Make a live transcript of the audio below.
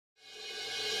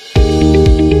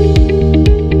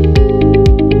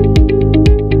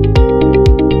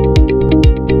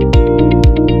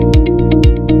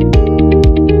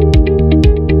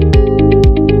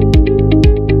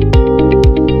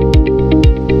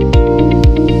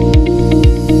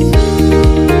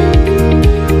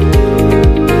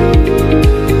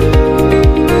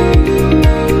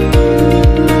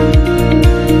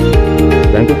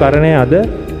බැංකුකරණය අද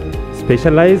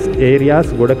specialised areas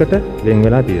ගොඩකට වෙන්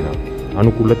වෙලා තියෙනවා.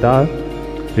 අනුකූලතා,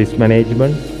 රිස්ක්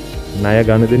මැනේජ්මන්ට්, ණය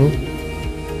ගනුදෙනු,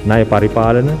 ණය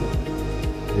පරිපාලන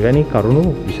එවැනි කරුණු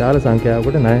විශාල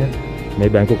සංඛ්‍යාවකට ණය මේ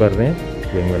බැංකුකරණය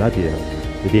වෙන් වෙලා තියෙනවා.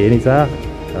 ඉතින් ඒ නිසා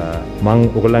මම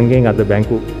ඔයගොල්ලන්ගෙන් අද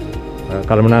බැංකු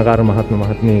කළමනාකාර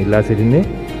මහත්මිය ඉල්ලා සිටින්නේ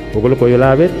ඔයගොල්ලෝ කොයි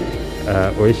වෙලාවෙත්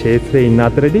ওই ක්ෂේත්‍රයේ ඉන්න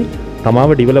අතරදී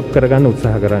තමාව ඩෙවලොප් කරගන්න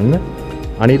උත්සාහ කරන්න.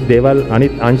 අනිත් දේවල්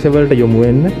අනිත් අංශවලට යොමු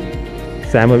වෙන්න.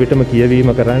 සෑම විටම කියවීම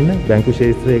කරන්න, බැංකු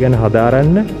ක්ෂේත්‍රය ගැන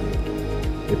හදාරන්න.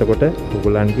 එතකොට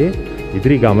ඔයගොල්ලන්ගේ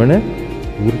ඉදිරි ගමන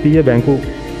වෘත්තීය බැංකු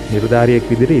නිලධාරියෙක්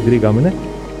විදිහට ඉදිරි ගමන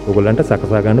ඔයගොල්ලන්ට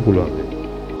සකසා ගන්න පුළුවන්.